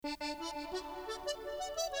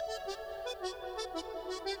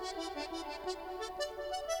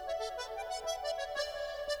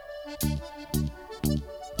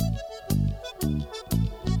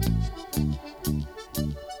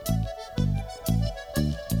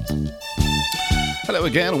Hello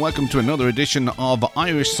again, and welcome to another edition of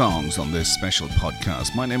Irish Songs on this special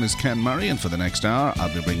podcast. My name is Ken Murray, and for the next hour,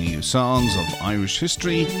 I'll be bringing you songs of Irish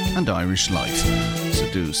history and Irish life. So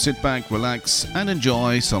do sit back, relax, and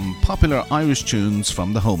enjoy some popular Irish tunes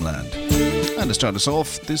from the homeland. And to start us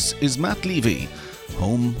off, this is Matt Levy,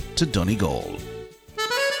 Home to Donegal.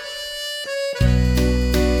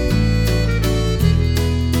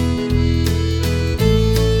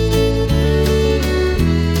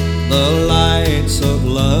 The lights of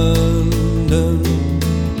London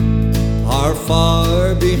are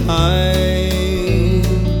far behind.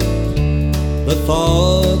 The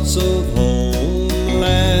thoughts of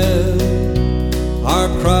homeland are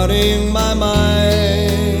crowding my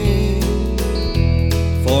mind.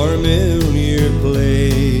 Familiar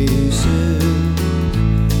places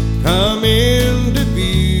come into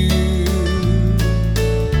view.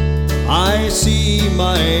 I see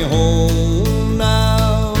my home now.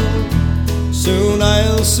 Soon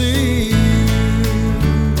I'll see you.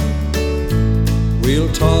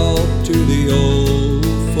 We'll talk to the old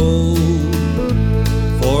folk,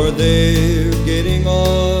 for they're getting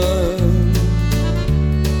on,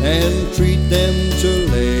 and treat them to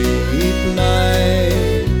late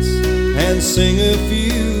nights and sing a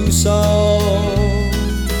few songs.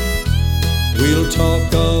 We'll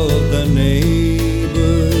talk of the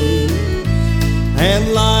neighbors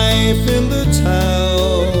and life in the town.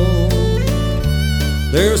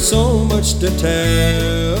 There's so much to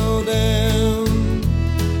tell them.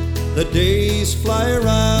 The days fly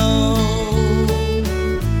around.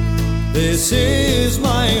 This is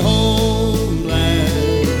my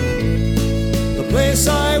homeland, the place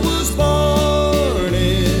I was born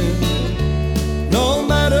in. No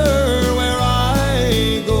matter where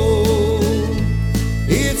I go,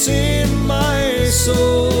 it's in my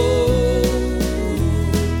soul.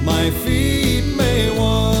 My feet may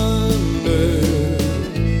wander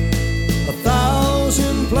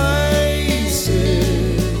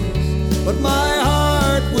places, but my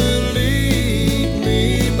heart will lead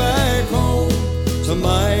me back home to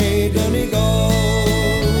my Donegal.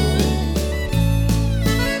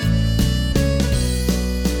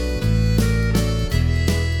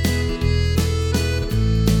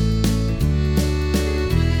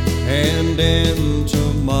 And then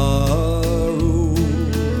tomorrow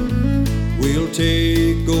we'll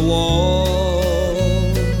take a walk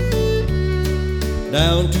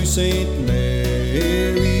down to St. Mary's,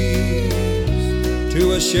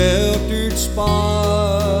 to a sheltered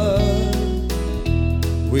spot.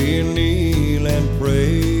 We'll kneel and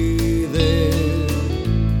pray there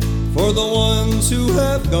for the ones who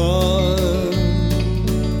have gone,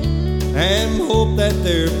 and hope that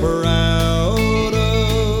they're proud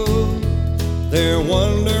of their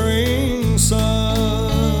wandering son.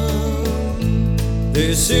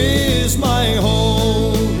 This is my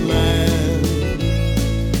homeland,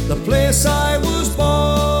 the place I was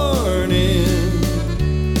born in.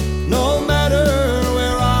 No matter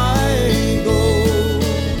where I go,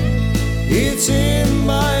 it's in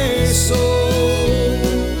my soul.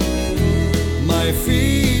 My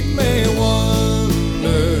feet may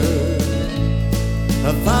wander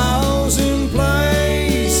 1,000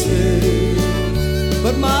 places,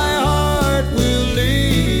 but my heart will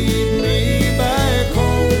lead me back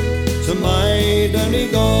home to my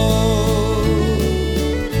Donegal.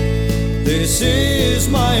 This is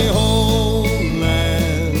my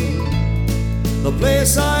homeland, the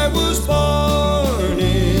place I was born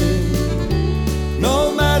in.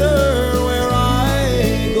 No matter where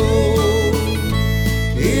I go,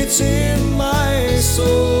 it's in my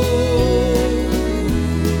soul.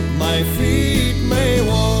 My feet may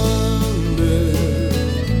wander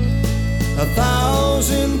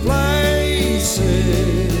 1,000 places,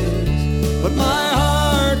 but my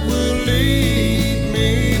heart will lead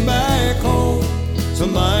me back home to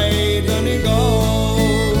my Donegal.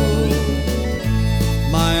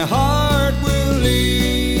 My heart will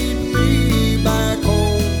lead me back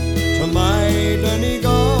home to my Donegal.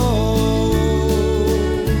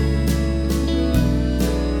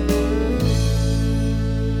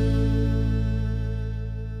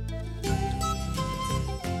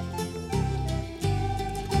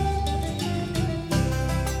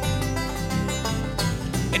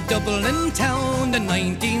 In Dublin town in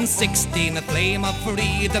 1916, a flame of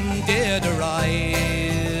freedom did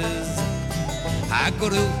arise. A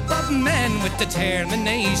group of men with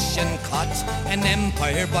determination caught an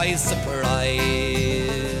empire by surprise.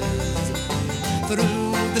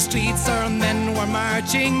 Through the streets our men were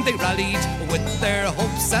marching, they rallied with their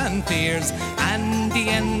hopes and fears, and the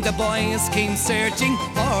end the boys came searching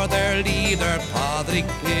for their leader, Padraig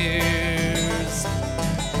Pearse.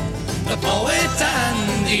 the poet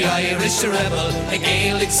and the Irish rebel, a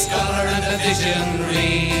Gaelic scholar and a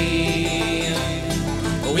visionary.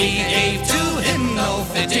 We gave to him no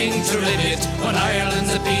fitting tribute, when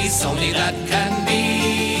Ireland's a peace only that can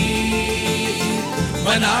be.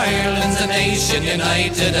 When Ireland's a nation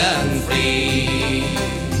united and free.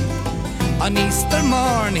 On Easter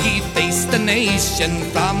morn he faced the nation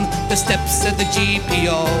from the steps of the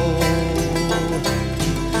GPO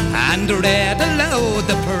and read aloud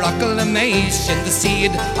the proclamation, the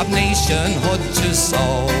seed of nationhood to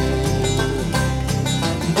sow.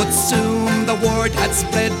 But soon the word had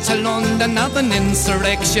spread to London of an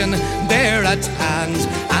insurrection there at hand,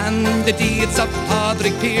 and the deeds of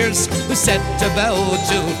Padraig Pearse, who set about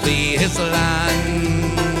to free his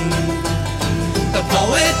land. The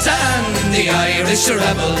poet and the Irish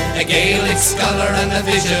rebel, a Gaelic scholar and a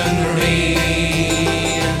visionary.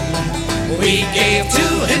 We gave to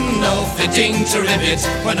him no fitting tribute,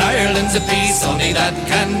 when Ireland's a peace only that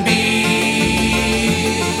can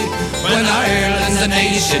be. When Ireland's a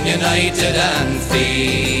nation united and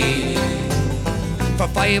free. For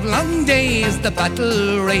 5 long days the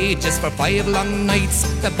battle rages, for 5 long nights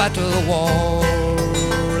the battle war.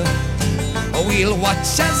 We'll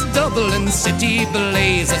watch as Dublin city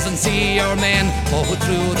blazes and see our men go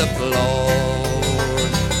through the floor.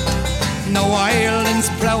 Now Ireland's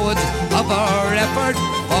proud of our effort,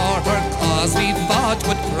 for her cause we fought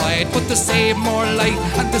with pride. But to save more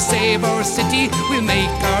life and to save our city, we'll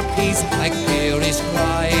make our peace like Irish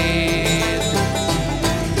pride.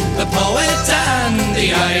 The poet and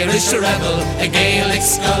the Irish rebel, a Gaelic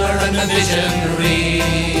scholar and a visionary.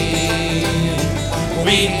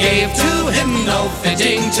 We gave to him no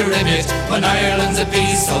fitting tribute, when Ireland's a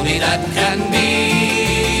peace only that can be.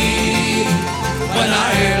 When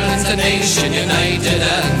Ireland's a nation united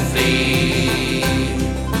and free.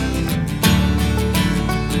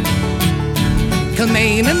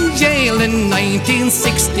 Kilmaine in jail in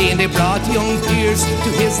 1916, they brought young Pearse to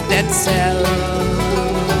his dead cell,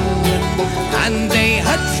 and they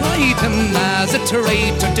had tried him as a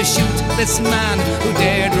traitor to shoot this man who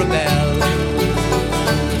dared rebel.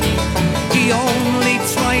 He only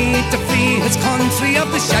tried to free his country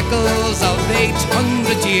of the shackles of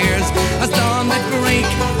 800 years. As dawn would break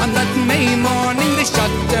on that May morning, they shot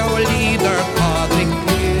our leader, Padraig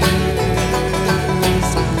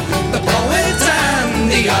Pearse. The poet and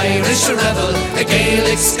the Irish rebel, a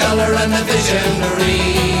Gaelic scholar and a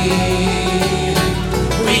visionary.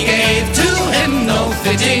 We gave to him no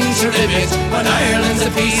fitting tribute, when Ireland's a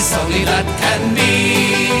peace only that can be.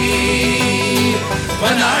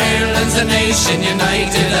 When Ireland's a nation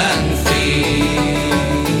united and free.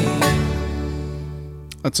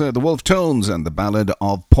 That's the Wolf Tones and the ballad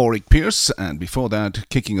of Padraig Pearse, and before that,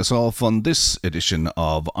 kicking us off on this edition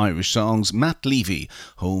of Irish Songs, Matt Levy,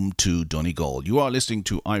 Home to Donegal. You are listening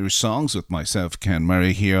to Irish Songs with myself, Ken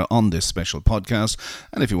Murray, here on this special podcast,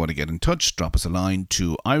 and if you want to get in touch, drop us a line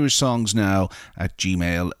to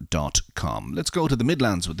irishsongsnow@gmail.com. Let's go to the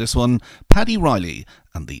Midlands with this one, Paddy Riley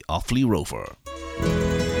and the Offaly Rover.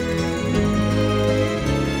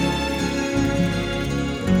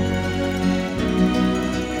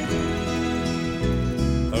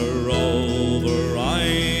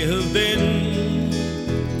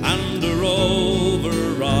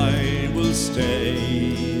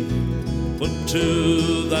 Stay, but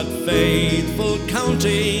to that faithful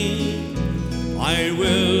county I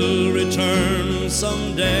will return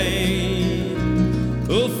someday.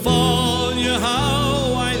 Oh, fall you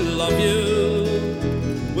how I love you,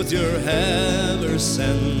 with your ever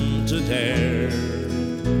scented air.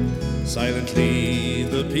 Silently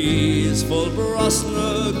the peaceful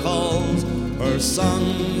Brosna calls her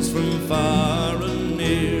sons from far and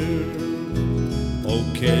near. O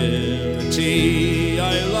Kilty,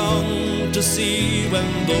 I long to see when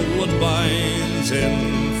the woodbine's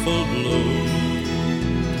in full bloom,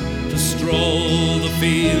 to stroll the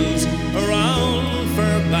fields around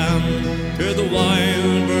Fairban, hear the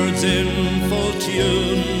wild birds in full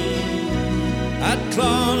tune. At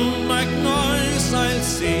Clonmacnoise I'll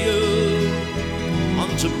see you,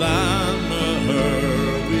 unto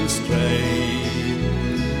Banagher we'll stray,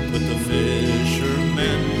 with the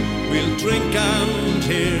fishermen we'll drink and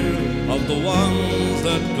hear of the ones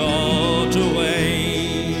that got away.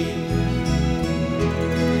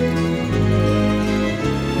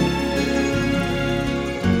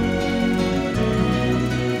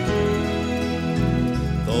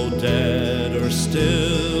 Though dead or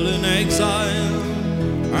still in exile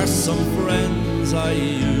are some friends I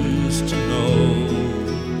used to know,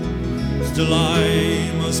 still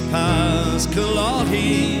I must pass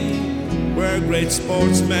Killarty, where great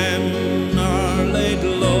sportsmen are laid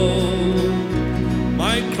low.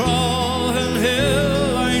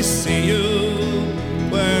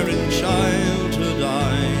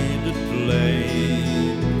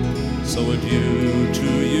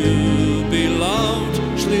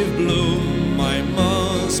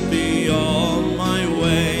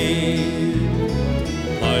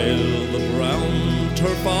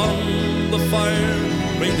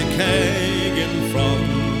 keg in from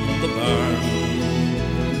the barn.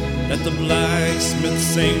 Let the blacksmith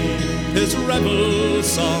sing his rebel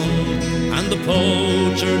song, and the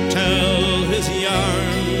poacher tell his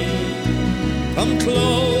yarn. Come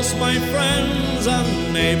close, my friends and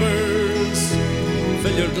neighbours,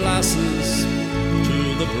 fill your glasses to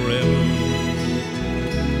the brim,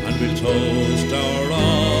 and we'll toast our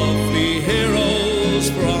awfully heroes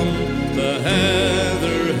from the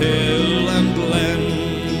heather, hill and glen.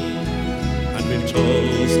 And we'll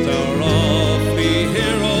toast our awfully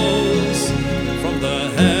heroes from the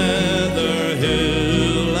heather,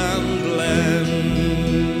 hill and glen.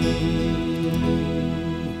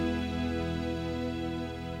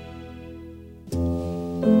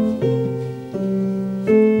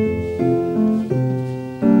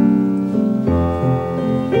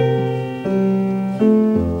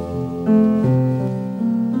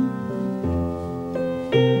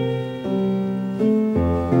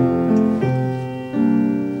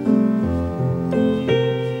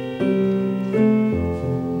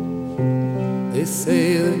 They say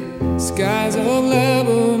the skies of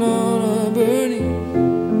Lebanon are burning,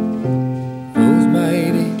 those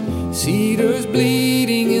mighty cedars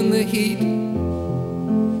bleeding in the heat.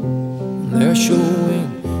 And they're showing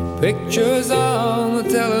pictures on the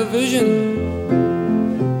television,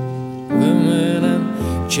 women and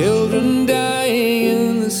children dying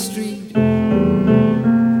in the street.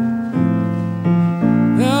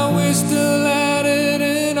 Now we're still at it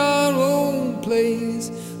in our own place,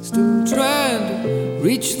 still trying to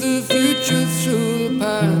reach the future through the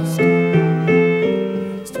past,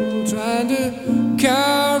 still trying to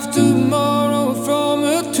carve tomorrow from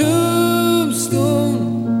a tombstone.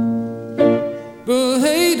 But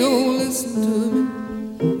hey, don't listen to me,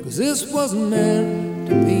 'cause this wasn't meant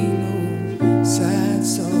to be no sad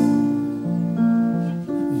song.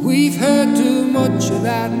 We've heard too much of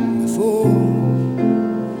that before.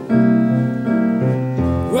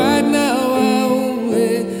 Right now I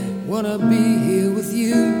only wanna be here with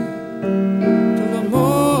you till the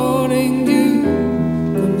morning dew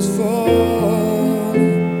comes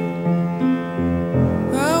falling.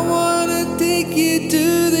 I wanna take you to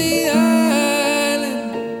the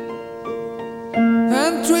island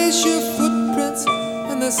and trace your footprints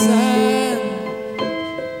in the sand.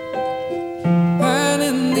 And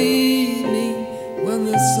in the evening when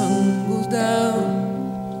the sun goes down,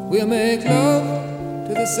 we'll make love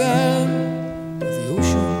to the sound of the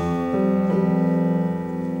ocean.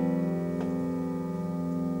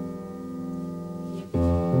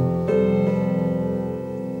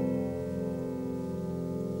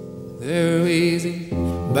 They're raising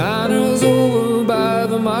banners over by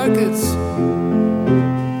the markets,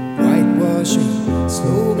 whitewashing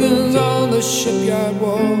slogans on the shipyard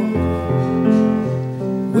wall.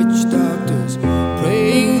 Witch doctors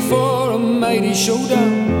praying for a mighty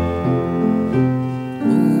showdown.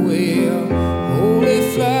 No way our holy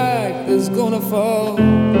flag is gonna fall.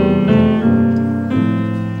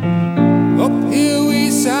 Up here we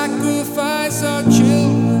sacrifice our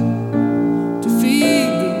children to feed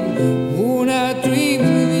the worn-out dreams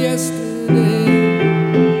of yesterday,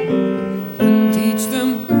 and teach them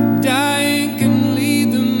dying can lead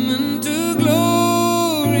them into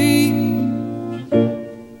glory.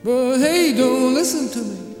 But hey, don't listen to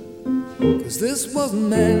me, 'cause this wasn't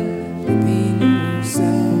meant to be no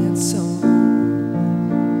sad song.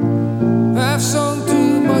 I've sung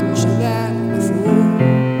too much of that before.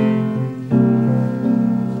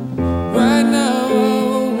 Right now I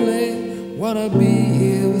only wanna be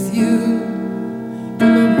here with you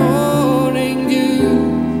till the morning dew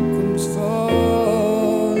comes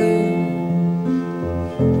falling.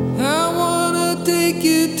 I wanna take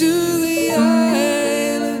you to the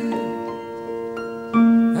island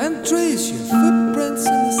and trace your footprints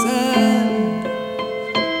in the sand.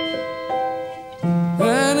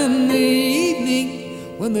 And in the evening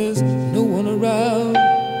when there's no one around,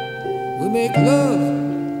 we make love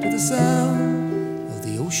to the sound of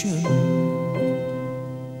the ocean.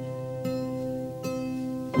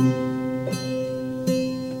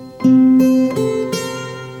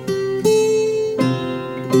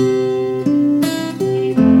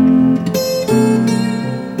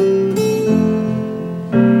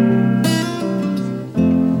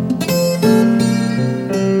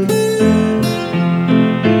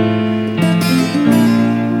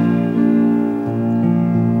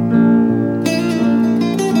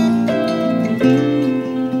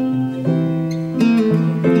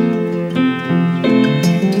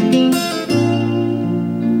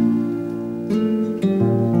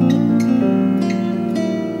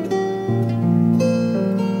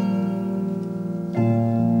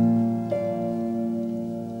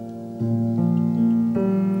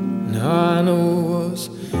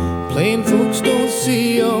 folks don't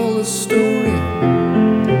see all the story.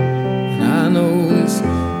 And I know this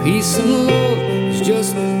peace and love is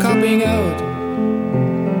just copping out.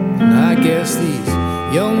 And I guess these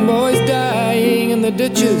young boys dying in the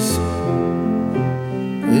ditches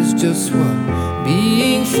is just what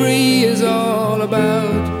being free is all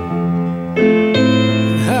about.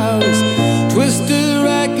 How this twisted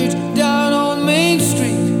racket down on Main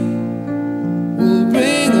Street will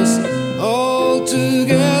bring us all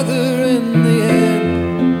together in the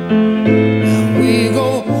end. And we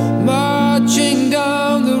go marching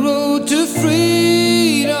down the road to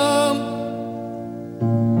freedom.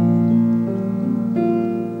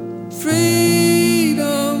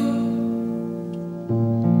 Freedom.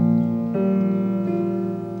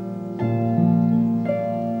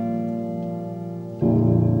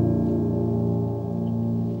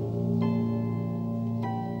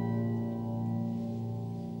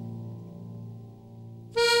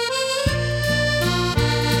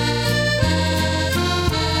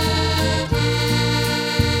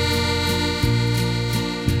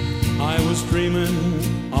 I was dreaming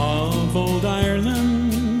of old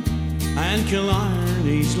Ireland and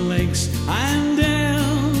Killarney's lakes and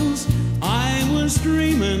dells. I was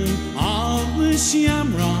dreaming of the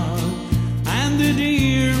shamrock and the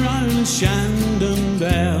dear old Shandon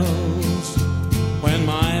bells. When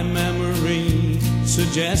my memory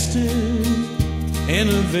suggested in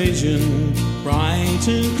a vision bright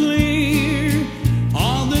and clear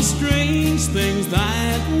all the strange things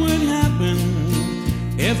that would happen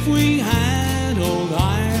if we had old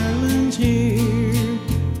Ireland here.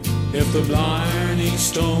 If the Blarney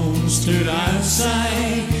Stone stood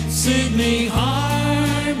outside Sydney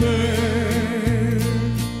Harbour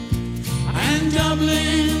and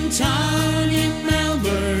Dublin town in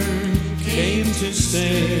Melbourne came to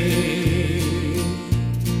stay,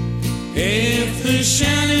 if the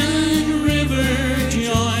Shannon River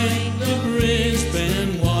joined the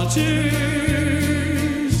Brisbane waters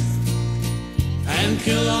and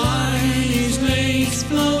Killarney's lakes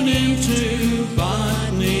flowed into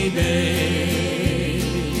Botany Bay,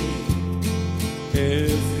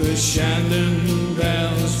 if the Shandon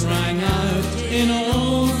bells rang out in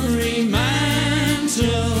old Fremantle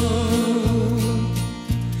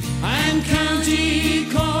and County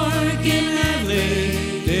Cork in Hadley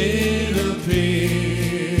did appear,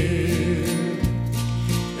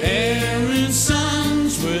 Erin's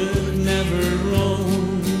sons would never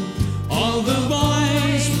roam, all the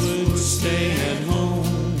boys would stay at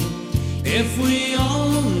home, if we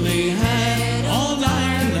only had old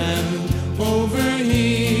Ireland over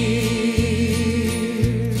here.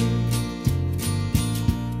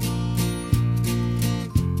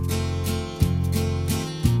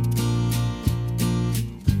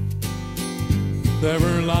 There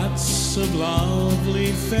were lots of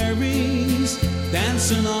lovely fairies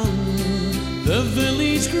dancing on the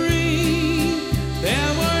village green.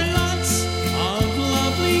 There were lots of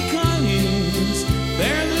lovely collies,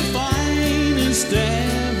 they're the finest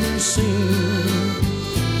ever seen,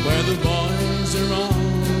 where the boys are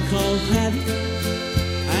all called Paddy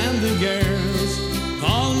and the girls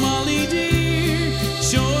called Molly dear.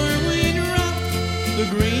 Sure we'd wrap the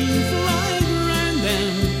green flag round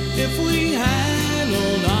them if we had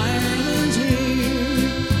old Ireland here.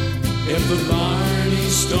 If the Blarney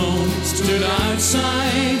Stone stood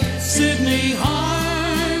outside Sydney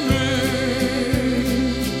Harbour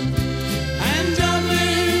and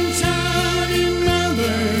Dublin town in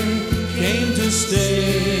Melbourne came to stay,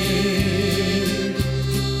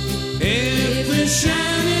 if the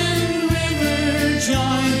Shannon River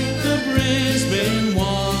joined the Brisbane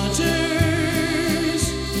waters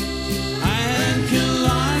and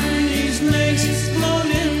Killarney's lakes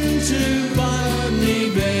flowed into Botany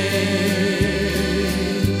Bay,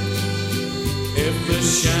 if the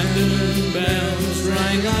Shandon bells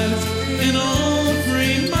rang out in old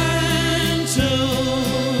Fremantle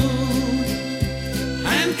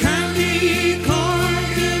and County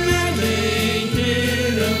Cork and Hadley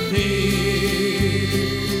did appear,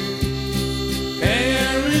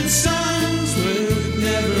 Erin's sons would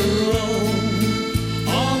never roam,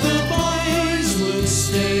 all the boys would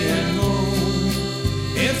stay at home,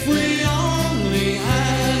 if we only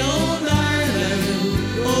had old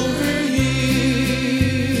Ireland over here,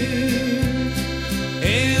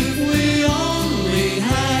 if we only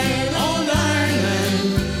had old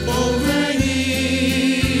Ireland over here.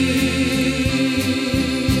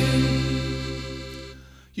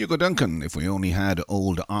 Hugo Duncan, If We Only Had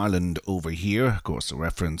Old Ireland Over Here, of course a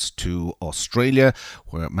reference to Australia,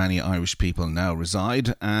 where many Irish people now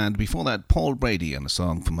reside. And before that, Paul Brady and a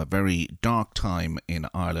song from a very dark time in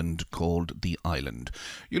Ireland called The Island.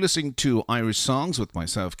 You're listening to Irish Songs with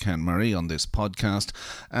myself, Ken Murray, on this podcast.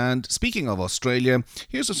 And speaking of Australia,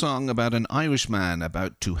 here's a song about an Irish man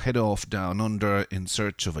about to head off down under in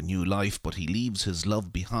search of a new life, but he leaves his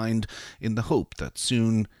love behind in the hope that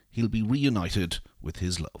soon he'll be reunited with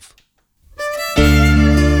his love.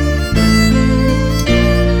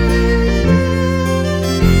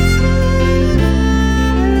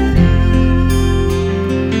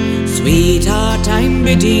 Sweetheart, I'm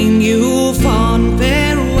bidding you fond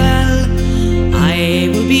farewell. I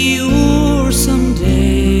will be yours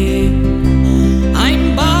someday.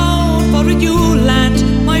 I'm bound for a new land,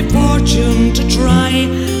 my fortune to try,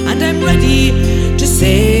 and I'm ready to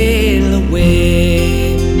sail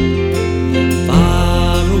away.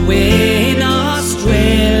 Far away in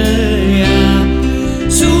Australia,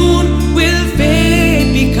 soon will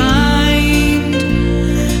fate be kind,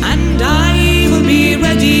 and I will be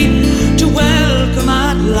ready to welcome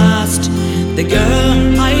at last the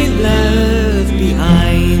girl I love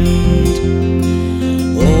behind.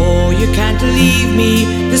 Oh, you can't leave me,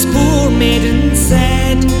 this poor maiden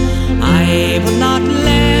said, I will not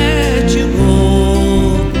let you go.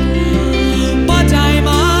 But I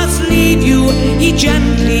must leave you, he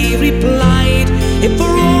gently replied, if for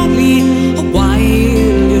only a while,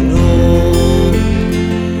 you know.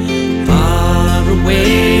 Far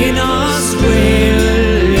away in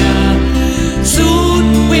Australia,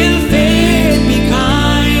 soon will fate be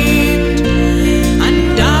kind,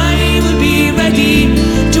 and I will be ready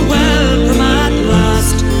to welcome at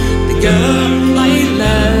last the girl I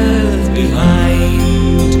love behind.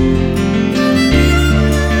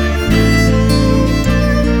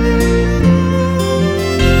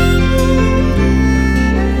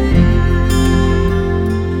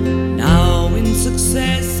 Now in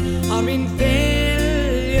success or in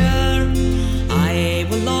failure, I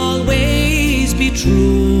will always be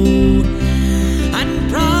true and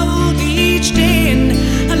proud each day in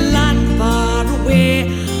a land far away.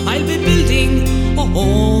 I'll be building a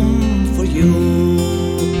home for you.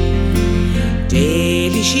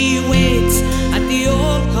 Daily she waits at the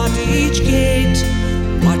old cottage gate,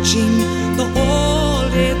 watching the whole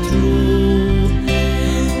day through.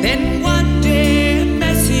 Then one day a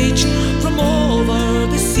message from over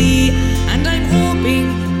the sea, and I'm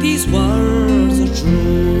hoping these words are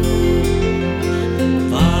true.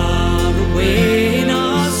 Far away in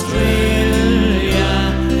Australia,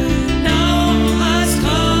 now has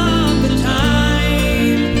come the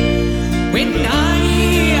time when I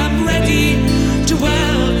am ready to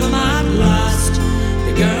welcome at last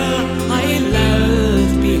the girl I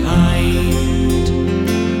love behind.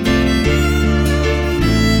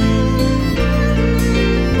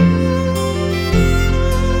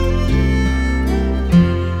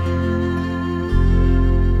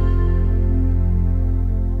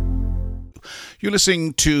 You're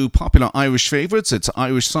listening to popular Irish favourites. It's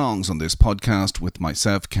Irish Songs on this podcast with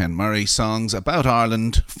myself, Ken Murray. Songs about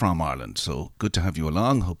Ireland, from Ireland. So good to have you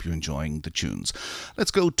along. Hope you're enjoying the tunes. Let's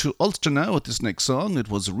go to Ulster now with this next song. It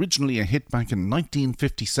was originally a hit back in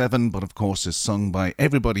 1957, but of course is sung by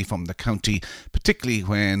everybody from the county, particularly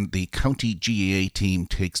when the county GAA team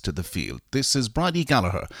takes to the field. This is Bridie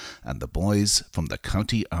Gallagher and the boys from the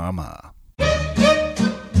County Armagh.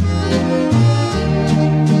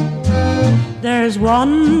 There's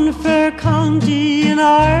one fair county in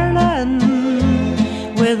Ireland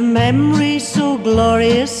with memories so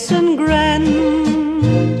glorious and grand,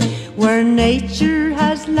 where nature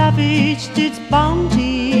has lavished its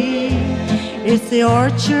bounty. It's the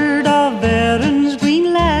orchard of Erin's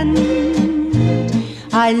green land.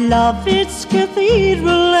 I love its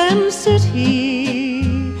cathedral and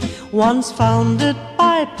city, once founded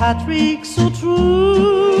by Patrick so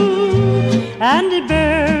true, and it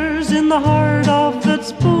bears in the heart of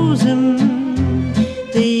its bosom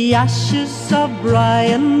the ashes of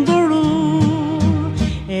Brian Boru.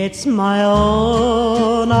 It's my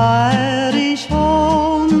own Irish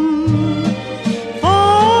home,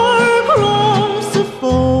 far across the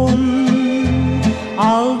foam,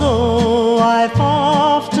 although I've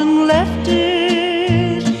often left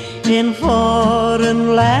it in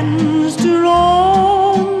foreign lands to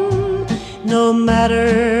roam. No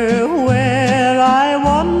matter where I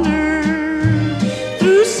wander,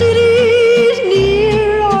 through cities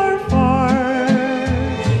near or far,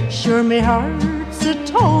 sure my heart's at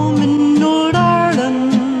home in old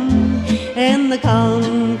Ireland, in the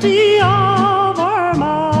county of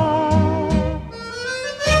Armagh.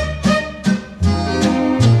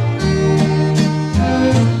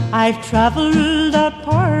 I've travelled that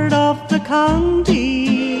part of the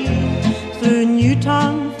county, through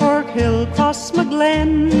Newtown, Fort Hill,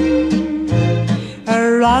 Crossmaglen,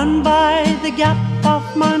 around by the gap of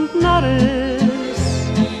Mount Norris,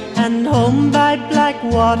 and home by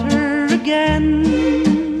Blackwater again,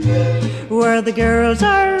 where the girls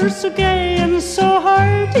are so gay and so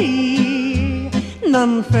hearty,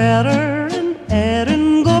 none fairer in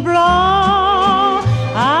Erin go bra.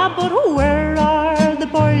 Ah, but where are the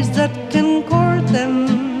boys that can court them,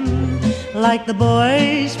 like the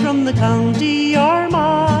boys from the county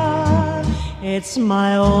Armagh? It's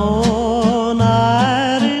my own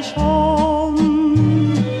Irish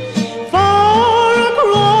home, far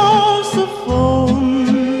across the foam,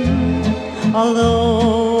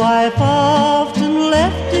 although I've often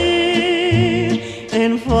left it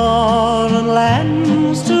in foreign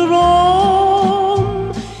lands to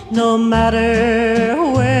roam. No matter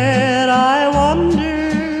where I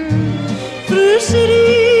wander, through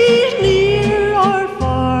cities near or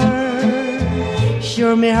far,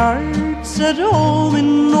 sure my heart's at home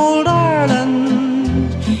in old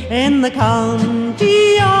Ireland, in the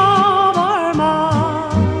county of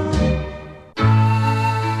Armagh.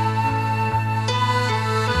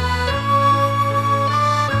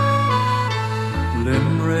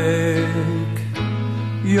 Limerick,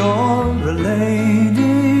 you're a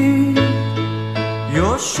lady,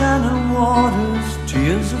 your Shannon waters,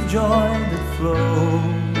 tears of joy that flow.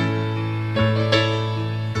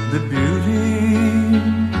 The beauty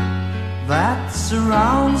that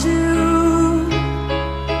surrounds you,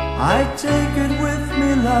 I take it with me,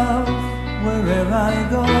 love, wherever I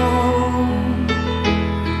go.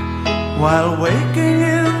 While waking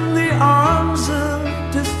in the arms of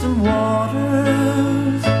distant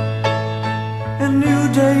waters, a new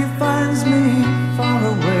day finds me far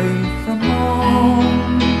away from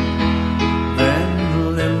home. Then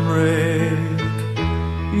Limerick,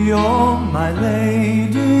 you're my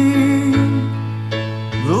lady,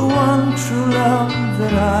 the one true love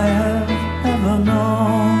that I have ever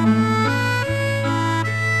known.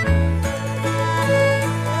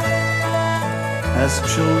 As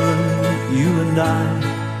children, you and I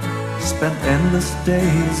spent endless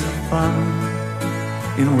days of fun,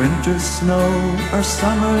 in winter's snow or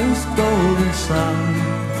summer's golden sun.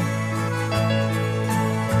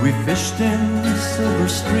 We fished in silver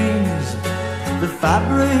streams, the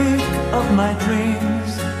fabric of my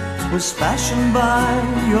dreams was fashioned by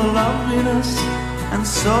your loveliness, and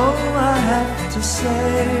so I have to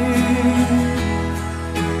say,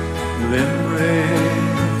 Limerick,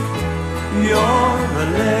 you're a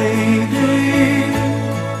lady,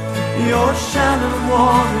 your Shannon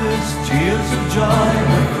waters, tears of joy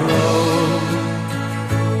that grow.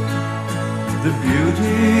 The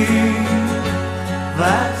beauty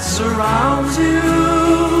that surrounds you,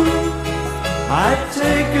 I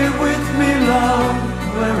take it with me, love,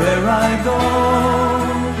 wherever I go.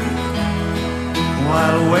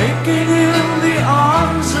 While waking in the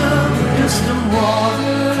arms of distant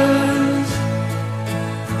waters,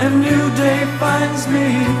 a new day finds me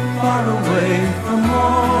far away from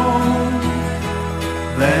home.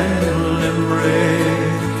 Then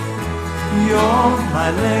Limerick, you're my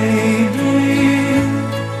lady,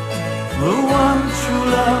 the one true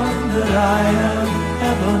love that I have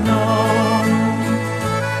ever known.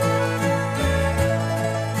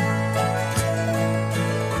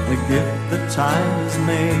 The gift that time has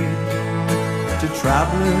made to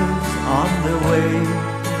travelers on their way,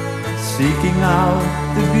 seeking out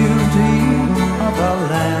the beauty of our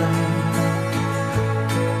land.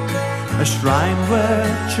 A shrine where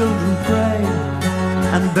children pray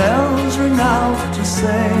and bells ring out to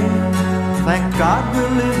say, thank God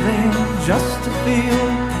we're living just to feel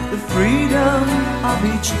the freedom of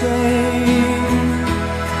each day.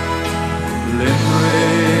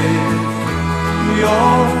 Limerick,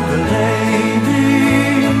 you're the lady,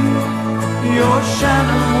 your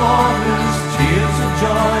Shannon waters, tears of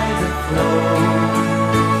joy that flow.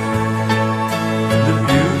 The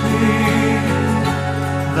beauty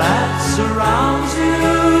that surrounds you,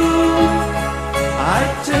 I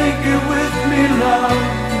take it with me, love,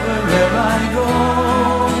 wherever I go.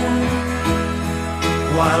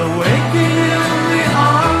 While waking in the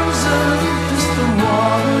arms of distant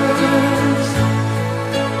waters,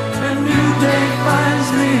 a new day finds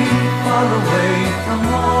me far away from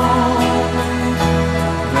home.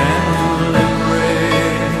 Then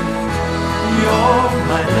Limerick, you're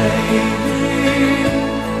my lady,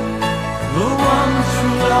 the one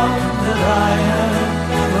true love that I have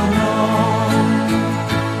ever known.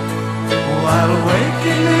 While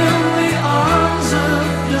waking in the arms of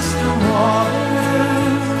distant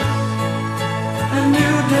waters, a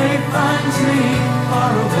new day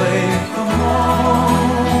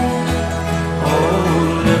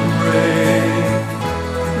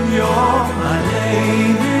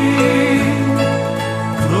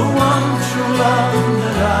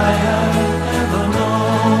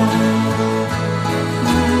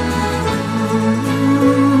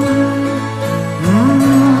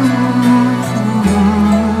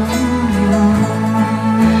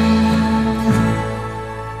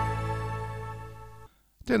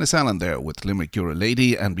Dennis Allen there with Limerick You're a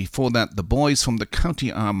Lady, and before that The Boys from the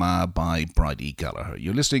County Armagh by Bridie Gallagher.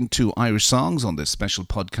 You're listening to Irish Songs on this special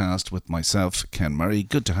podcast with myself, Ken Murray.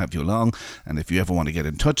 Good to have you along, and if you ever want to get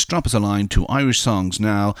in touch, drop us a line to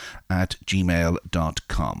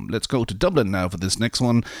irishsongsnow@gmail.com. Let's go to Dublin now for this next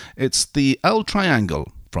one. It's the Owl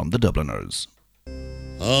Triangle from the Dubliners.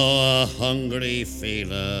 Oh, a hungry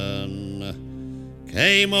feeling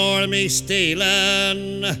came o'er me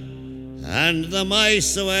stealing, and the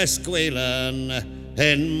mice were squealing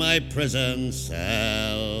in my prison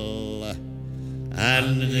cell,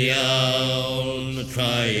 and the old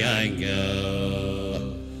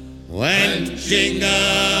triangle went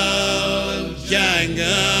jingle jangle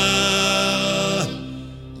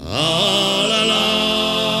all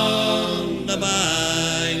along the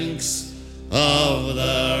banks of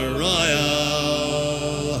the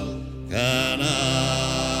Royal Canal.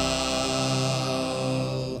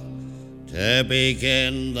 To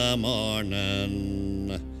begin the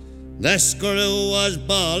morning, the screw was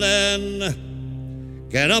bawling,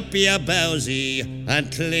 "Get up, you bowsy,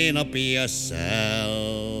 and clean up your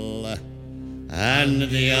cell." And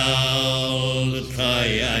the old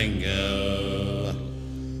triangle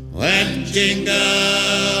went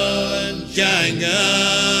jingle jangle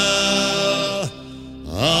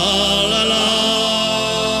all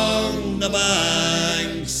along the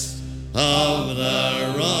banks of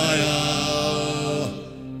the Royal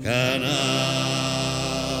Canal.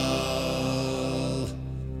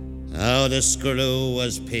 Now the screw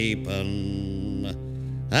was peeping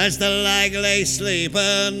as the lag lay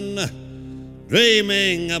sleeping,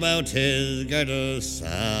 dreaming about his girdle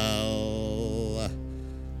sow,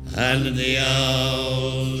 and the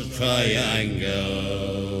old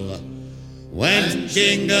triangle went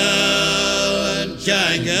jingle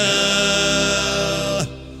jangle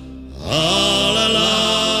all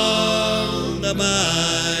along the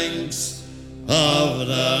banks of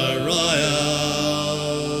the Royal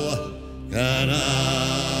Canal.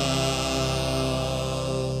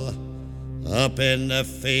 Up in the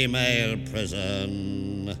female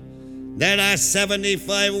prison there are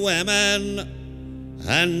 75 women,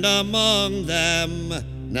 and among them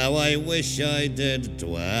now I wish I did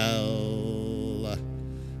dwell.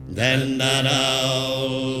 Then that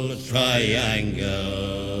old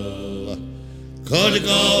triangle could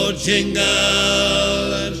go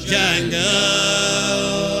jingle jangle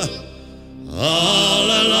all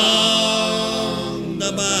along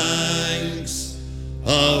the banks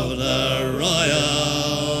of the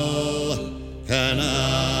Royal Canal,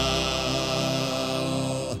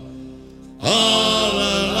 all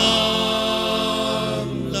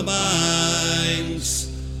along the banks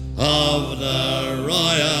of the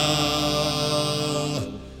Royal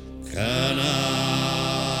Canal.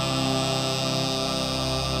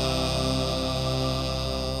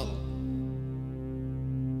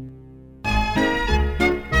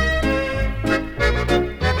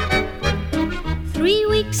 3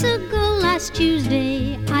 weeks ago last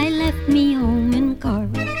Tuesday I left me home in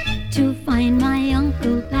Cork to find my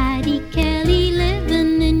Uncle Paddy Kelly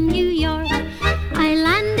living in New York. I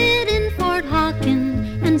landed in Fort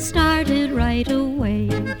Hawken and started right away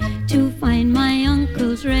to find my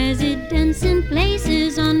uncle's residence in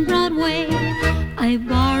places on Broadway. I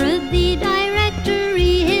borrowed the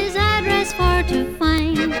directory, his address for to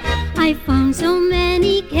find. I found so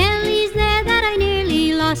many Kellys there that I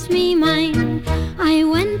nearly lost me mind. I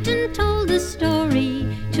went and told the story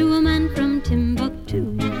to a man from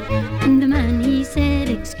Timbuktu, and the man he said,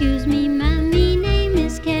 "Excuse me, ma'am, me name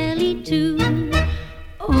is Kelly too."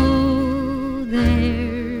 Oh,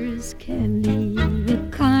 there's Kelly the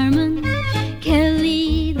carman,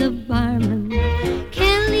 Kelly the barman,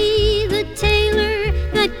 Kelly the tailor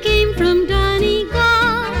that came from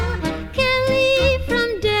Donegal, Kelly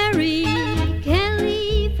from Derry,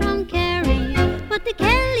 Kelly from Kerry, but the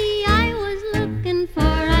Kelly I was looking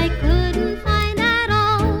for I couldn't find at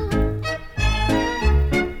all.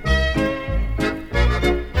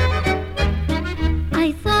 I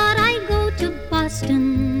thought I'd go to Boston,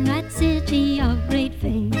 that city of great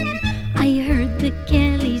fame. I heard the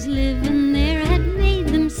Kellys living there had made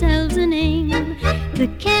themselves a name. The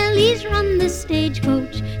Kellys run the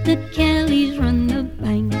stagecoach, the Kellys run the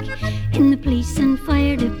bank. In the police and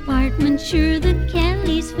fire department, sure the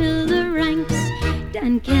Kellys fill the ranks.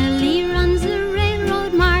 Dan Kelly runs the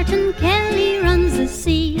railroad, Martin Kelly runs the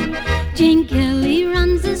sea, Jane Kelly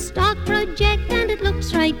runs the stock project, and it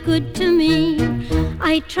looks right good to me.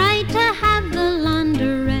 I tried to have the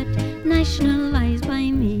laundrette nationalized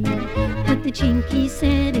by me, but the chinky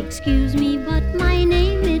said, "Excuse me, but my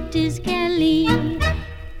name it is Kelly."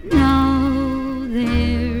 Now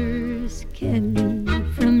there's Kelly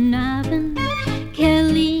from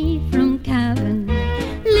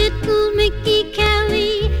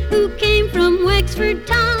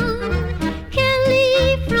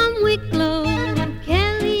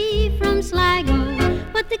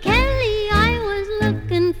the Kelly I was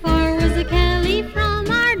looking for was a Kelly from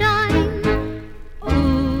Ardine.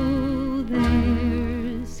 Oh,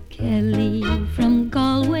 there's Kelly from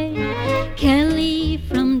Galway, Kelly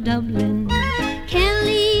from Dublin,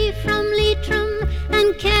 Kelly from Leitrim,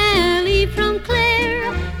 and Kelly from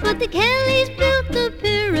Clare. But the Kellys built the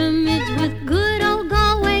pyramids with good old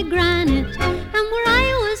Galway granite. And where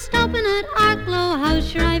I was stopping at Arklow House,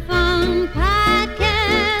 sure I found Pat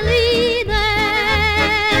Kelly there.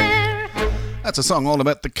 That's a song all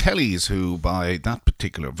about the Kellys, who by that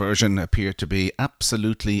particular version appear to be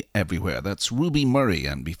absolutely everywhere. That's Ruby Murray,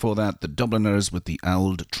 and before that the Dubliners with the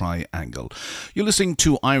Ould Triangle. You're listening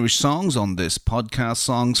to Irish Songs on this podcast,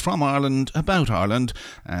 songs from Ireland, about Ireland,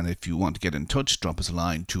 and if you want to get in touch, drop us a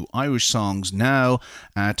line to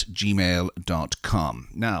irishsongsnow@gmail.com.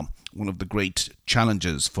 Now, one of the great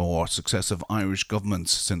challenges for successive Irish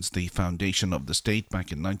governments since the foundation of the state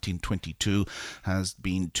back in 1922 has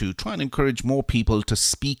been to try and encourage more people to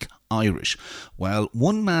speak Irish. Well,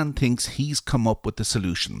 one man thinks he's come up with the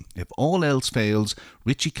solution. If all else fails,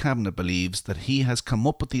 Richie Kavanagh believes that he has come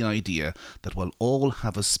up with the idea that we'll all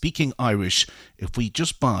have us speaking Irish if we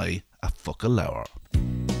just buy a fuck a lower.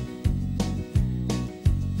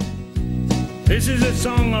 This is a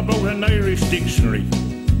song about an Irish dictionary.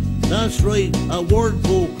 That's right, a word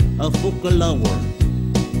book, a fuck a lower.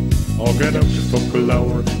 Oh, get out your fuck a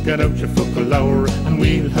lower, get out your fuck a lower, and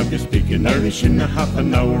we'll have you speaking Irish in a half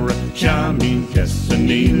an hour. Sha means yes and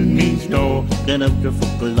Neil means no. Get out your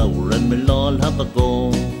fuck a lower and we'll all have a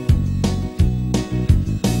go.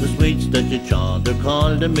 The sweets that you chaw, they're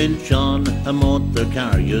called a milchon. A motor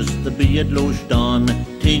car used to be at Lushdon.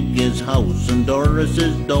 Tig is house and Doris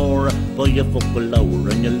is door. Buy a fuck a lower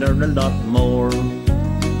and you'll learn a lot more.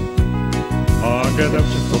 Oh, get out your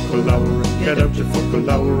fuck a lower, get out your fuck a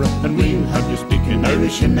lower, and we'll have you speaking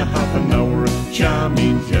Irish in a half an hour. Sha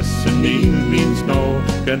means yes and Neil means no.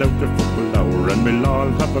 Get out your fuck a lower and we'll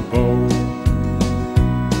all have a go.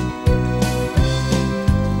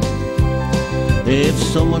 If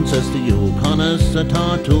someone says to you, Conas a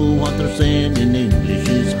tattoo, what they're saying in English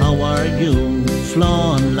is, how are you?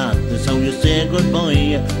 Slán lad is how you say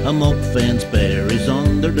goodbye. A muck fence bear is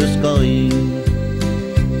under the sky.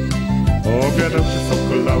 Oh, get out your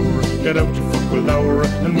fuck a lower, get out your fuck a lower,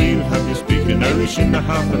 and we'll have you speaking Irish in a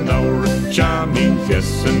half an hour. Sha means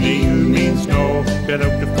yes and Neil means no. Get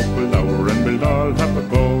out your fuck a lower and we'll all have a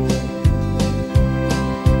go.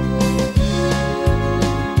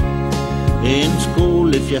 In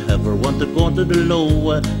school, if you ever want to go to the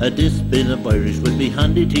low, this bit of Irish will be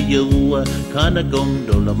handy to you. Canagum,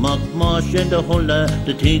 Dula, Mock, Mosh, and the Hulla.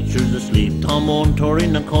 The teacher's asleep, Tom on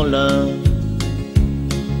Torin and Colla.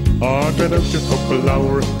 Oh, get out your fuck a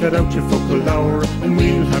lower, get out your fuck a lower, and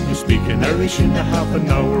we'll have you speaking Irish in a half an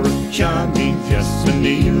hour. Sha means yes and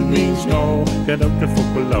Neil means no. Get out your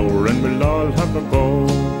fuck a lower and we'll all have a go.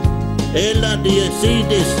 Hey lad, do you see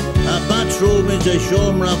this? A bathroom is a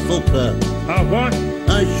shomra fucker. A what?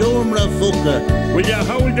 A shomra fucker. Will you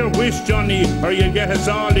hold your wish, Johnny, or you'll get us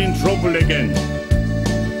all in trouble again?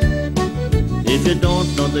 If you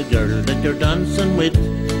don't know the girl that you're dancing with,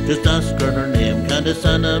 just ask her name,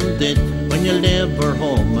 Cadasanam dit. When you leave her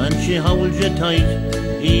home and she holds you tight,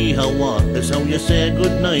 Ihawa is how you say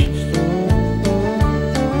goodnight.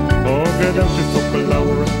 Oh, get out your fuck a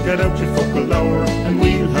lower, get out your fuck a lower, and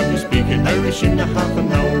we'll have you speaking Irish in a half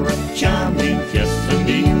an hour. Sha means yes and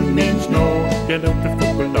Neil means no. Get out your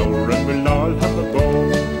fuck a lower and we'll all have a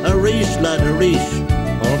go. A reach, lad, a reach.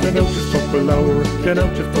 Oh, get out your fuck a lower, get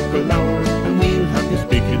out your fuck a lower, and we'll have you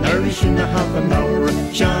speaking Irish in a half an hour.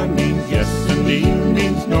 Sha means yes and Neil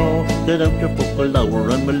means no. Get out your fuck a lower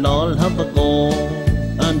and we'll all have a go.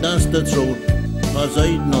 And that's the truth, 'cause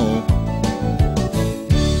I know.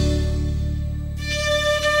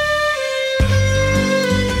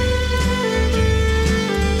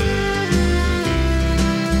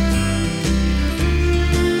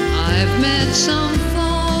 I've met some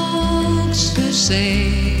folks who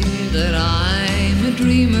say that I'm a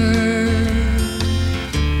dreamer,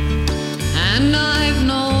 and I've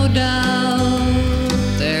no doubt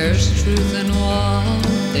there's truth in what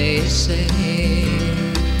they say.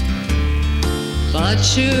 But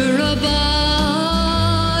sure, a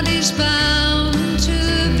body's bound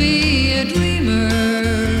to be a dreamer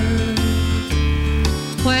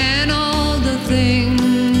when all the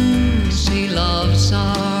things he loves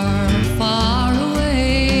are far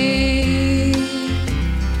away,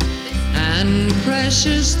 and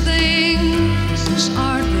precious things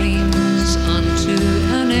are dreams unto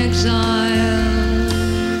an exile.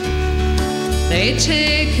 They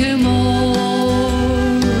take him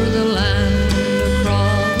over the land,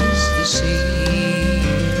 across the sea.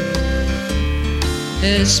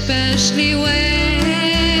 especially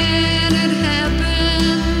when it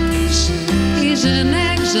happens he's in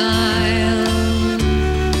exile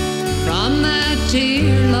from that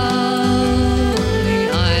dear lovely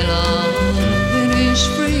isle of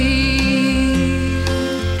Innisfree.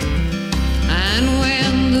 And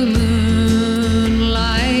when the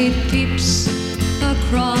moonlight peeps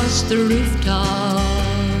across the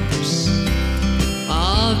rooftops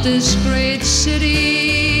of this great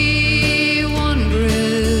city,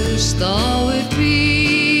 wondrous though it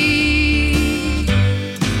be,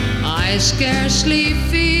 I scarcely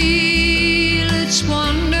feel its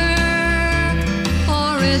wonder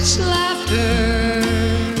or its laughter.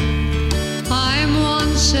 I'm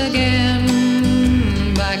once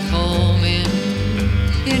again back home in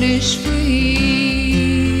Innisfree.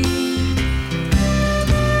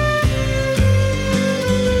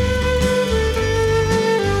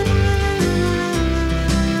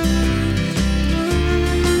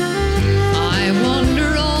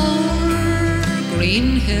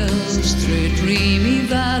 Green hills through dreamy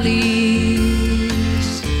valleys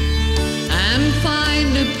and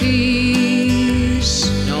find a peace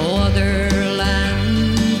no other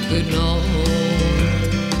land could know.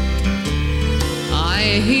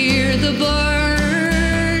 I hear the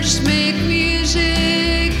birds make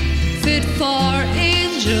music fit for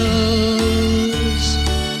angels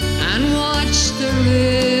and watch the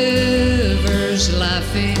rivers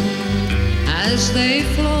laughing as they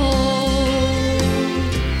flow.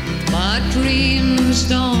 Dreams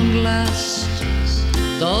don't last,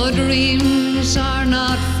 though dreams are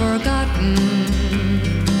not forgotten.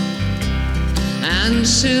 And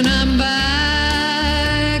soon I'm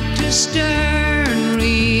back to stern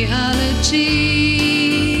reality.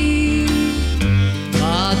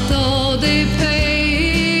 But though they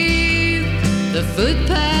pave the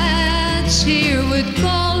footpaths here with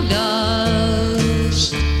gold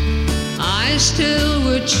dust, I still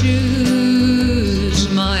would choose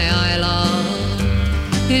my isle of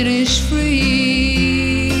Innisfree.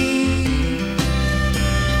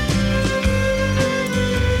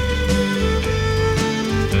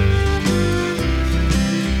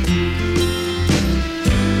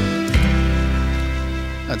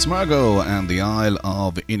 That's Margot and the Isle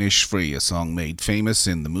of Innisfree, a song made famous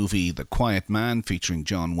in the movie The Quiet Man featuring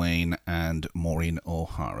John Wayne and Maureen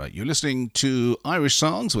O'Hara. You're listening to Irish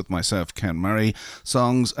Songs with myself, Ken Murray,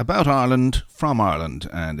 songs about Ireland, from Ireland.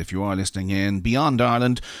 And if you are listening in beyond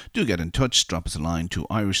Ireland, do get in touch, drop us a line to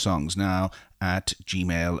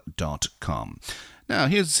irishsongsnow@gmail.com. Now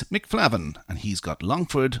here's Mick Flavin, and he's got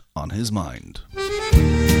Longford on his mind.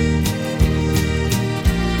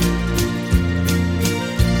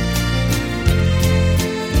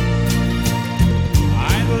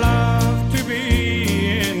 Love to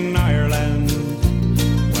be in Ireland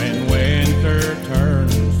when winter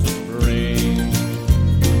turns to spring,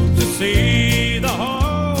 to see the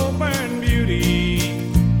hope and beauty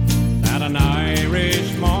that an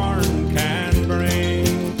Irish morn can bring.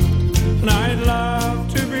 And I'd love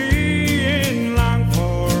to be in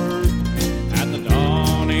Longford at the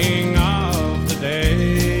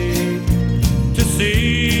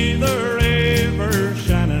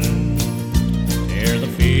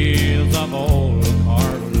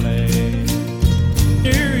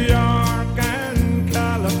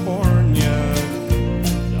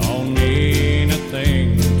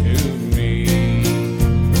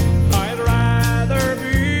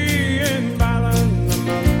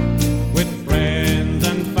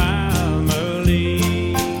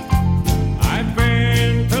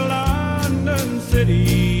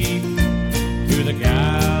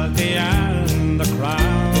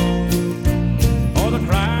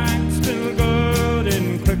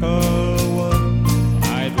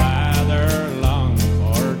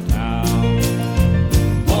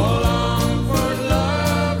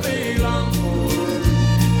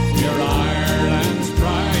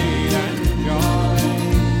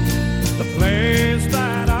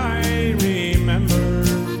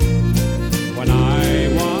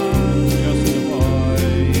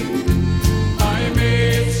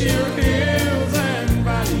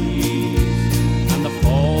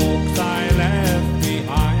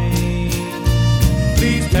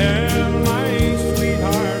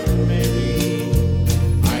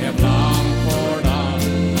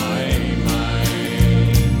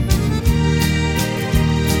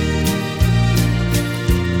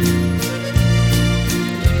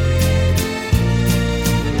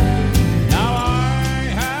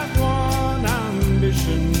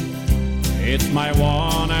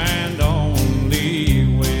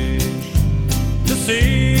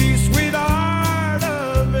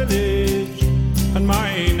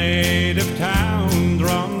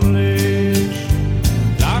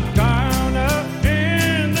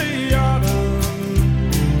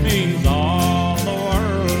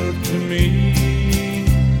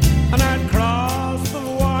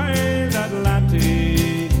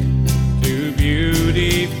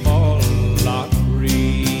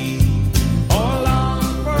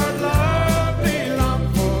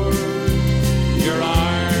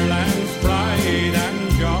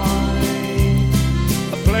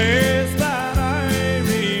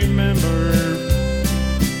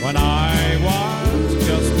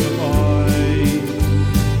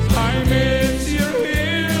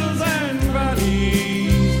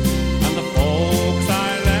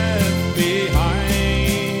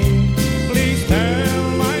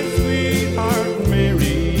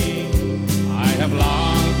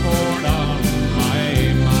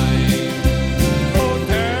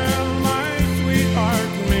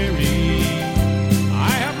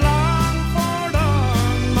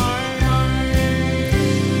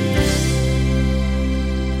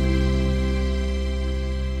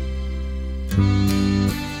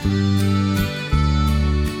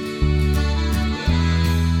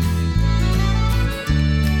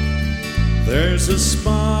There's a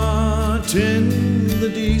spot in the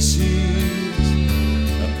DCs,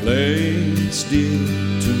 a place dear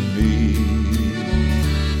to me,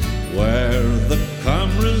 where the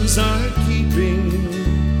cameras are keeping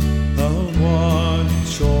a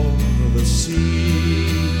watch over the sea.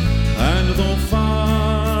 And though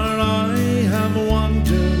far I have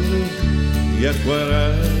wandered, yet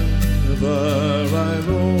wherever I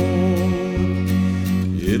roam,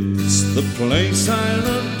 it's the place I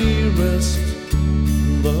love dearest,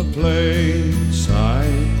 the place I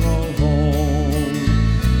call home.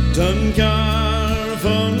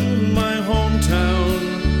 Dungarvan, my hometown,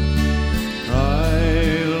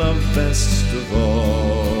 I love best of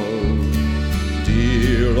all.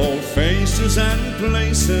 Dear old faces and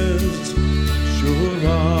places, sure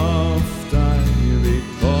oft I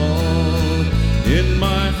recall. In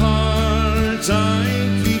my heart I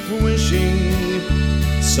keep wishing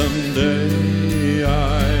someday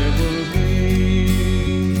I will be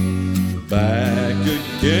back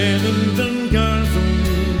again in Dungarvan,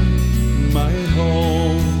 my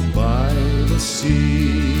home by the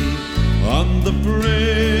sea. On the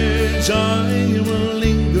bridge I will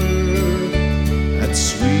linger at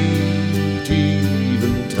sweet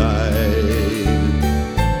eventide,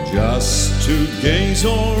 just to gaze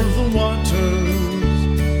o'er the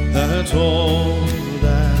waters at old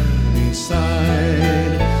Annie's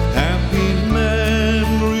side. Happy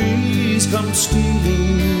memories come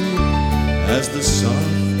stealing as the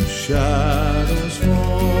soft shadows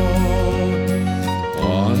fall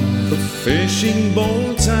on the fishing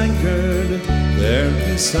boats anchored there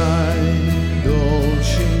beside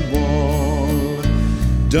Ocean Wall.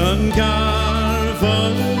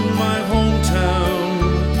 Dungarvan, my hometown,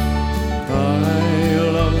 I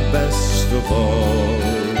love best of all.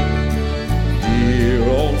 Dear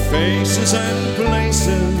old faces and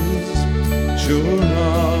places, sure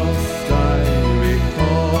oft I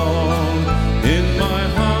recall. In my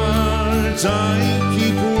heart I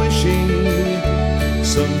keep wishing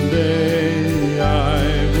someday I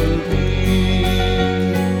will be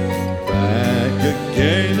back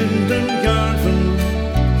again in Dungarvan,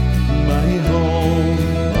 my home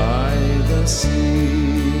by the sea.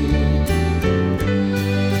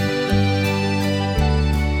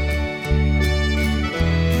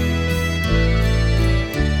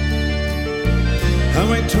 How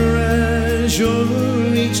I treasure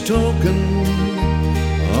each token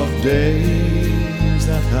of days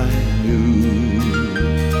that I knew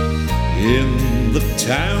in the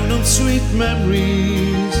town of sweet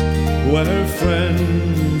memories, where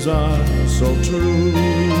friends are so true.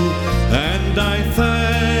 And I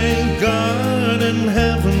thank God in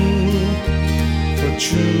heaven for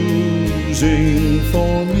choosing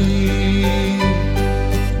for me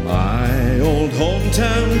my old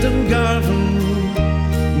hometown Dungarvan,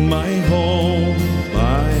 my home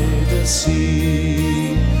by the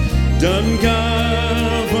sea.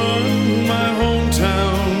 Dungarvan, my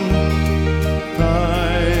hometown, I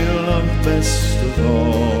love best of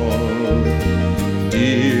all.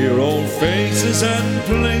 Dear old faces and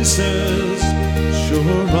places,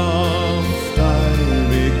 sure oft I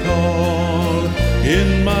recall.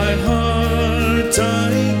 In my heart I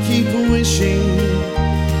keep wishing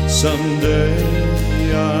someday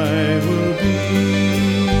I will be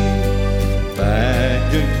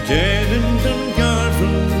back again in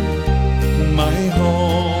Dungarvan, my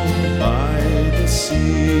home by the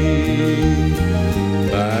sea.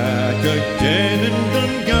 Back again in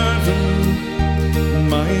Dungarvan,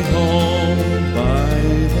 my home by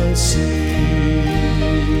the sea.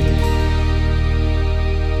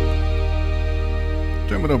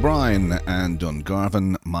 Dermot O'Brien and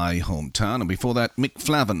Dungarvan, my hometown. And before that, Mick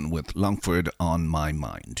Flavin with Longford on My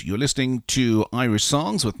Mind. You're listening to Irish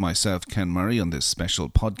Songs with myself, Ken Murray, on this special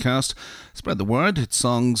podcast. Spread the word. It's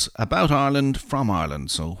songs about Ireland, from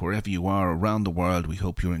Ireland. So wherever you are around the world, we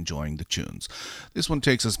hope you're enjoying the tunes. This one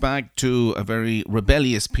takes us back to a very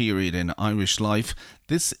rebellious period in Irish life.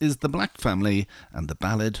 This is the Black Family and the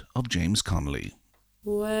Ballad of James Connolly.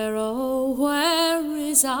 Where, oh, where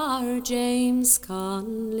is our James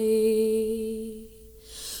Connolly?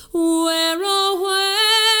 Where, oh,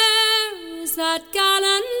 where is that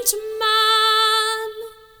gallant man?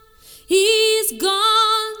 He's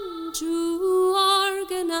gone to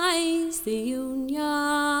organise the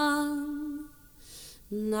Union,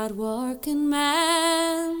 that working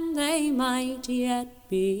men, they might yet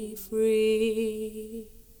be free.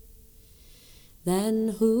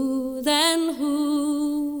 Then who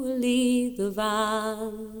will lead the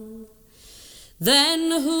van? Then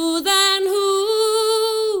who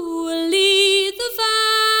will lead the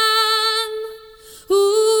van?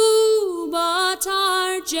 Who but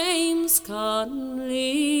our James Connolly,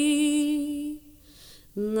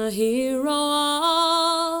 the hero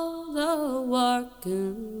of the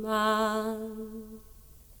working man.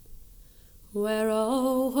 Where,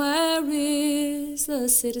 oh, where is the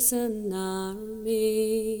citizen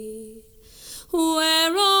army?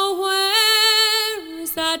 Where, oh, where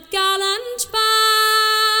is that gallant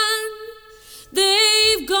band?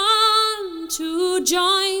 They've gone to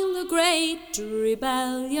join the great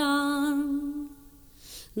rebellion,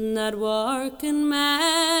 that working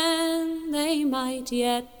men, they might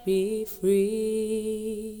yet be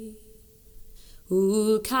free.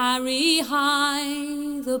 Who'll carry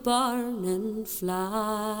high the burning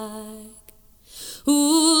flag?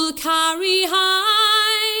 Who'll carry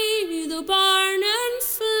high the burning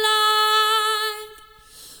flag?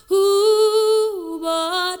 Who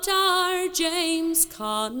but our James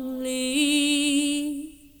Connolly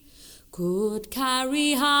could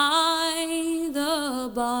carry high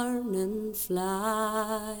the burning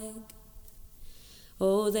flag?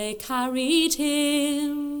 Oh, they carried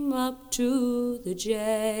him up to the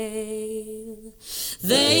jail.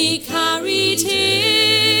 They carried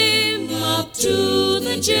him up to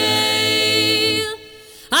the jail,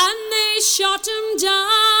 and they shot him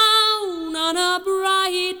down on a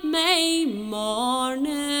bright May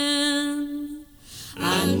morning,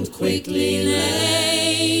 and quickly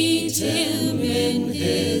laid him in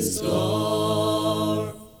his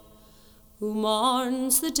gore. Who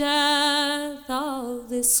mourns the death of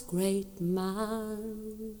this great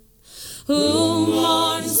man? Who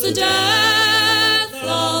mourns the death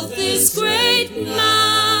of this great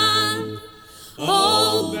man?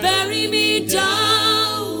 Oh, bury me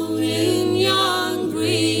down in yon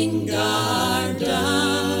green garden,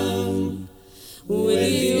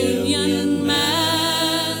 with Union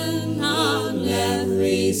men on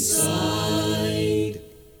every side.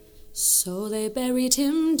 So they buried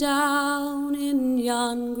him down in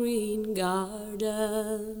yon green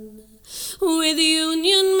garden, with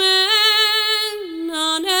Union men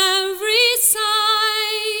on every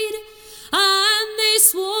side, and they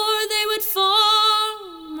swore they would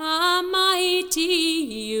form a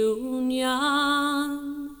mighty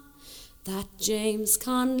union, that James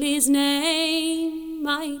Connolly's name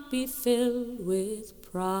might be filled with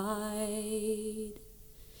pride.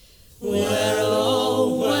 Where,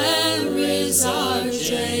 oh, where is our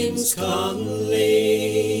James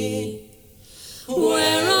Connolly?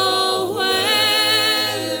 Where, oh,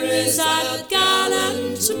 where is that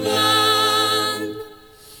gallant man?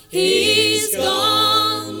 He's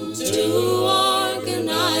gone to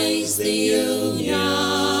organize the union,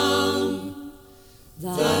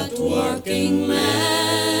 that working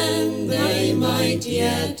men, they might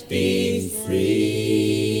yet be free.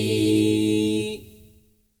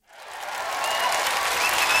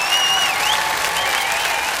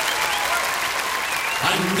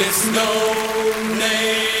 And it's no,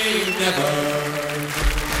 nay, never,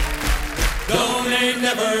 no, nay,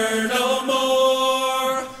 never, no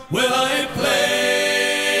more will I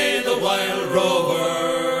play the wild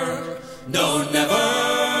rover. No,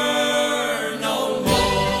 never, no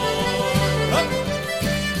more. Up.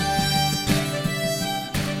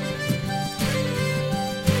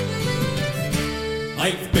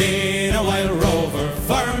 I've been a wild rover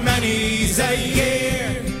for many's a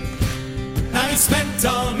year. I spent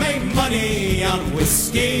all my money on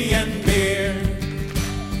whiskey and beer,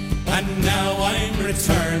 and now I'm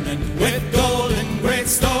returning with gold in great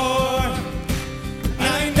store.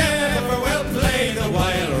 I never will play the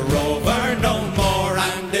wild rover no more,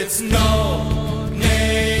 and it's no,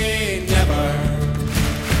 nay, never,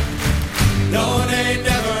 no, nay,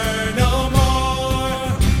 never, no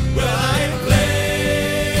more will I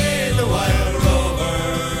play the wild rover.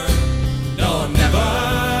 No, never.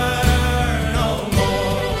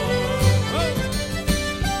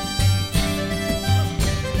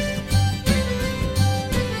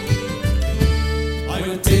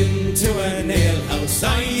 To an alehouse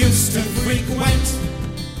I used to frequent,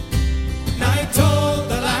 and I told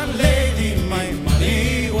the landlady my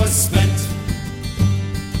money was spent.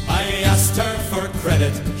 I asked her for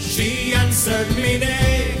credit, she answered me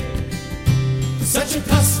nay. Such a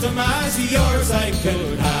custom as yours I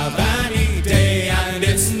could have any day, and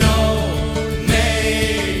it's no,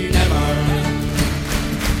 nay, never,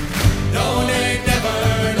 no, nay,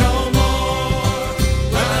 never, no more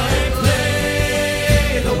will I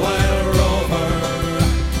play the wild.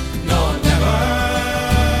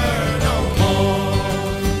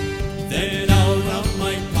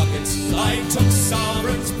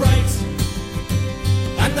 Sovereigns bright,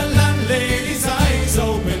 and the landlady's eyes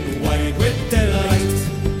opened wide with delight.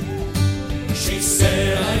 She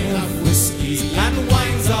said, I have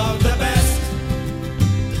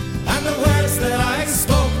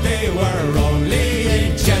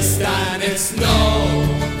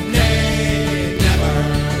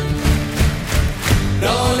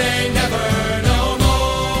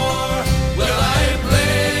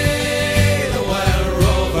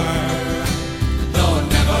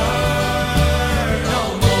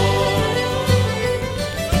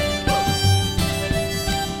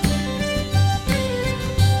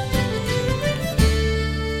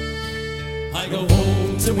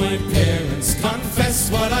to my parents, confess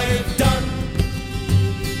what I've done,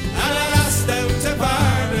 and I ask them to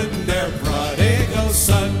pardon their prodigal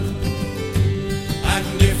son.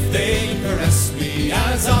 And if they caress me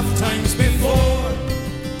as oft times before,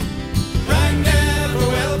 I never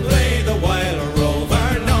will play the wild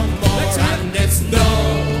rover no more. And it's no,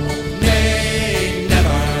 nay,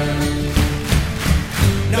 never.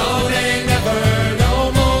 No, nay, never,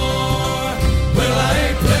 no more will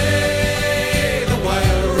I play the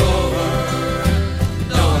wild rover.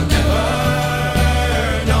 No, never,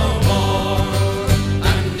 no more.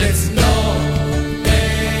 And it's no,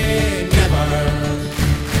 nay, never.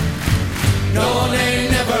 No, nay,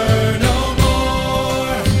 never, no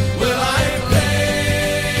more will I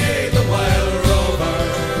play the wild rover.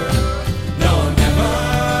 No, never,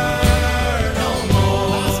 no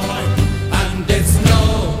more. And it's no,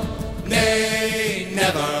 nay,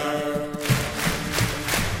 never.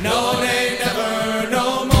 No, nay, never,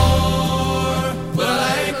 no more will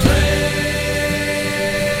I play.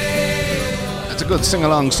 That's a good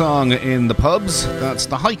sing-along song in the pubs. That's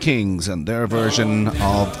the High Kings and their version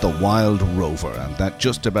of The Wild Rover. And that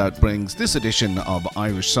just about brings this edition of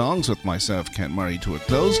Irish Songs with myself, Ken Murray, to a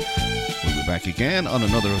close. We'll be back again on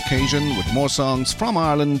another occasion with more songs from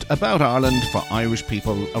Ireland, about Ireland, for Irish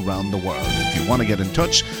people around the world. If you want to get in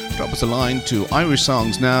touch, drop us a line to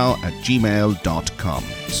irishsongsnow@gmail.com.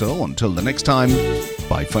 So until the next time,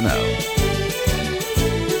 bye for now.